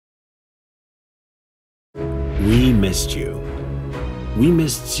We missed you. We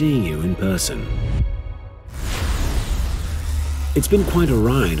missed seeing you in person. It's been quite a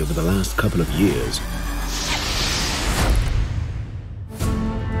ride over the last couple of years.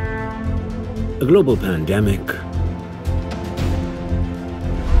 A global pandemic,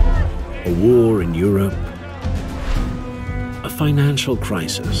 a war in Europe, a financial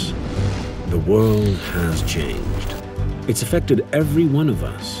crisis. The world has changed. It's affected every one of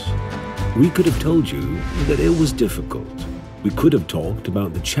us. We could have told you that it was difficult. We could have talked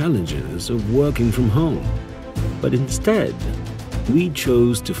about the challenges of working from home. But instead, we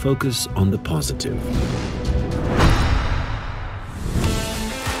chose to focus on the positive.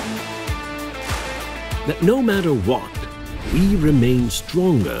 That no matter what, we remain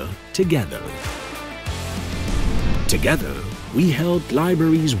stronger together. Together, we helped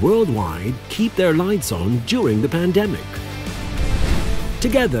libraries worldwide keep their lights on during the pandemic.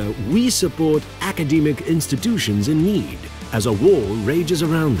 Together, we support academic institutions in need as a war rages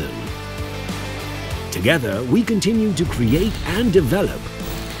around them. Together, we continue to create and develop,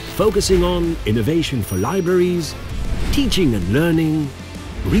 focusing on innovation for libraries, teaching and learning,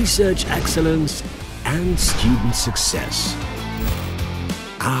 research excellence, and student success.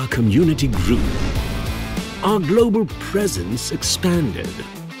 Our community grew. Our global presence expanded.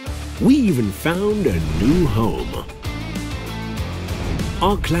 We even found a new home.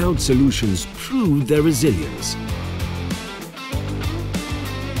 Our cloud solutions proved their resilience.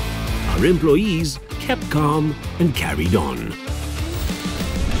 Our employees kept calm and carried on.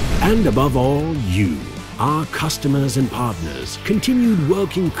 And above all, you, our customers and partners, continued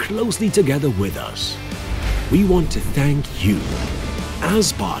working closely together with us. We want to thank you,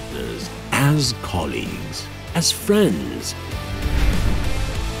 as partners, as colleagues, as friends.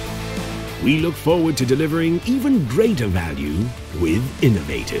 We look forward to delivering even greater value with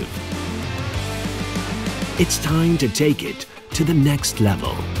Innovative. It's time to take it to the next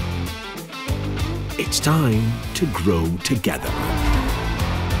level. It's time to grow together.